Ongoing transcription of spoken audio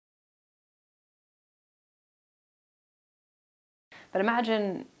But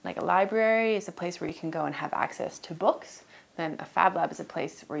imagine like a library is a place where you can go and have access to books. Then a Fab Lab is a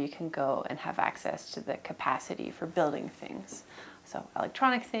place where you can go and have access to the capacity for building things. So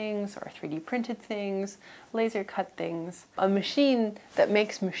electronic things or 3D printed things, laser cut things. A machine that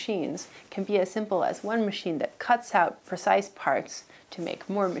makes machines can be as simple as one machine that cuts out precise parts to make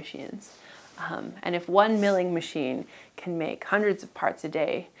more machines. And if one milling machine can make hundreds of parts a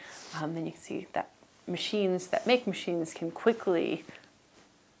day, then you can see that machines that make machines can quickly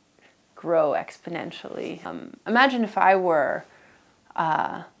grow exponentially. Imagine if I were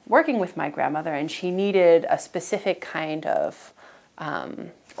working with my grandmother and she needed a specific kind of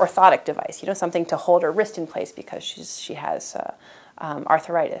orthotic device, something to hold her wrist in place because she has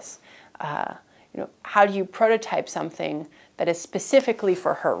arthritis. How do you prototype something that is specifically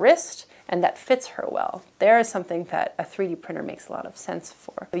for her wrist and that fits her well? There is something that a 3D printer makes a lot of sense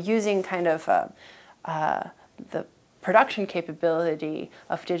for. Using kind of the production capability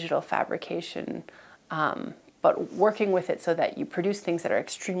of digital fabrication, but working with it so that you produce things that are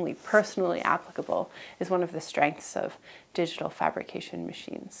extremely personally applicable is one of the strengths of digital fabrication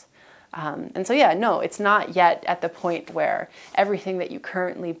machines. And so yeah, no, it's not yet at the point where everything that you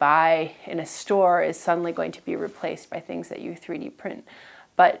currently buy in a store is suddenly going to be replaced by things that you 3D print.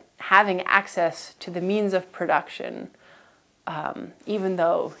 But having access to the means of production, even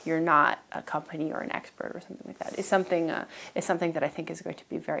though you're not a company or an expert or something like that, is something that I think is going to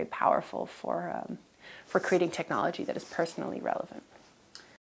be very powerful for creating technology that is personally relevant.